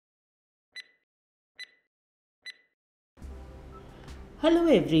Hello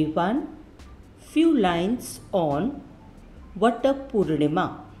everyone. Few lines on Vat Purnima.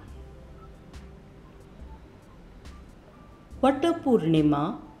 Vat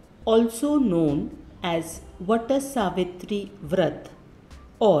Purnima, also known as Vat Savitri Vrat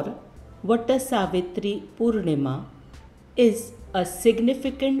or Vat Savitri Purnima, is a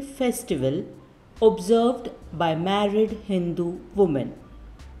significant festival observed by married Hindu women.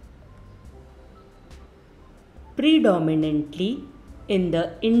 Predominantly in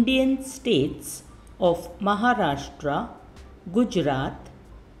the Indian states of Maharashtra, Gujarat,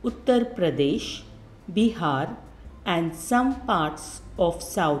 Uttar Pradesh, Bihar, and some parts of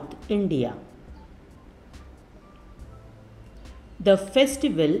South India. The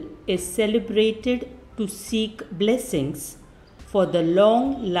festival is celebrated to seek blessings for the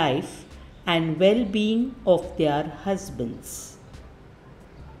long life and well-being of their husbands.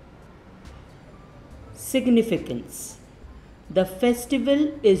 Significance: the festival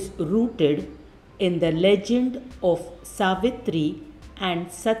is rooted in the legend of Savitri and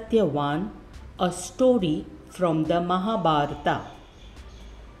Satyavan, a story from the Mahabharata.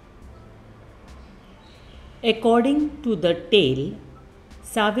 According to the tale,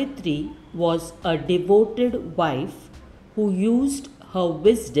 Savitri was a devoted wife who used her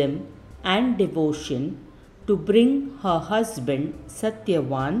wisdom and devotion to bring her husband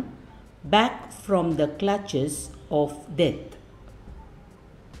Satyavan back from the clutches of death.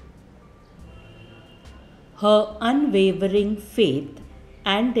 Her unwavering faith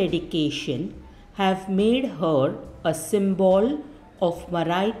and dedication have made her a symbol of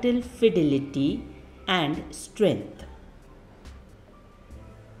marital fidelity and strength.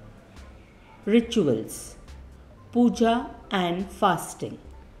 Rituals: puja and fasting.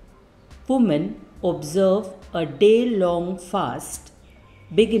 Women observe a day-long fast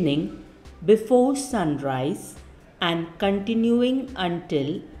beginning before sunrise and continuing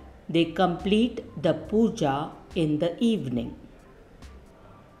until they complete the puja in the evening.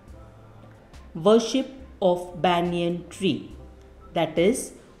 Worship of banyan tree, that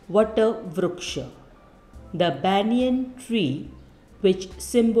is Vata Vriksha. The banyan tree, which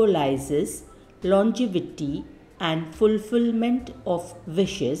symbolizes longevity and fulfillment of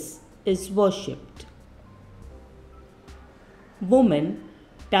wishes, is worshipped. Women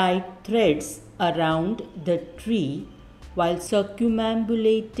tie threads around the tree while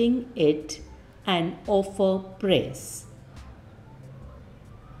circumambulating it and offer praise.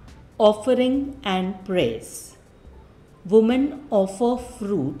 Offering and praise. Women offer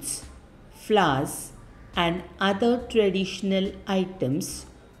fruits, flowers, and other traditional items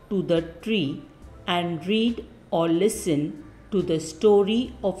to the tree and read or listen to the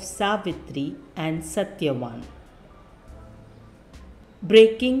story of Savitri and Satyavan.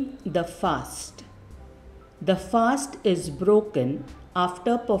 Breaking the fast. The fast is broken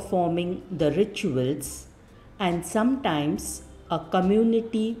after performing the rituals, and sometimes a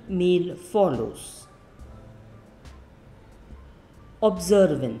community meal follows.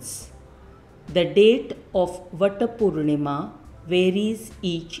 Observance. The date of Vat Purnima varies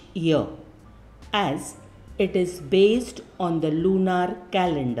each year, as it is based on the lunar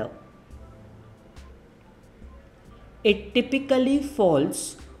calendar. It typically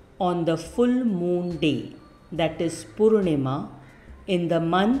falls on the full moon day, that is Purnima, in the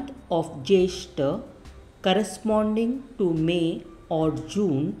month of Jeshta, corresponding to May or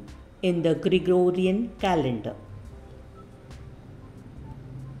June in the Gregorian calendar.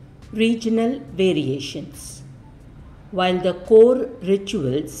 Regional variations. While the core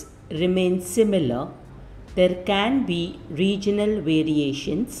rituals remain similar, there can be regional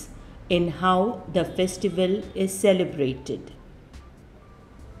variations in how the festival is celebrated.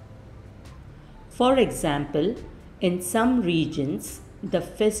 For example, in some regions, the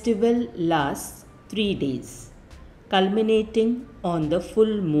festival lasts 3 days, culminating on the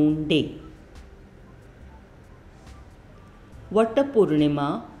full moon day. Vat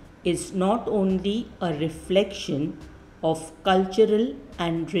Purnima is not only a reflection of cultural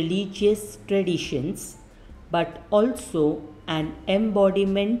and religious traditions, but also an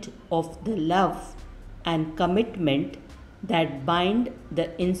embodiment of the love and commitment that bind the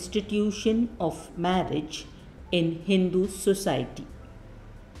institution of marriage in Hindu society.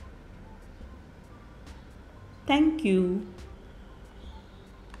 Thank you.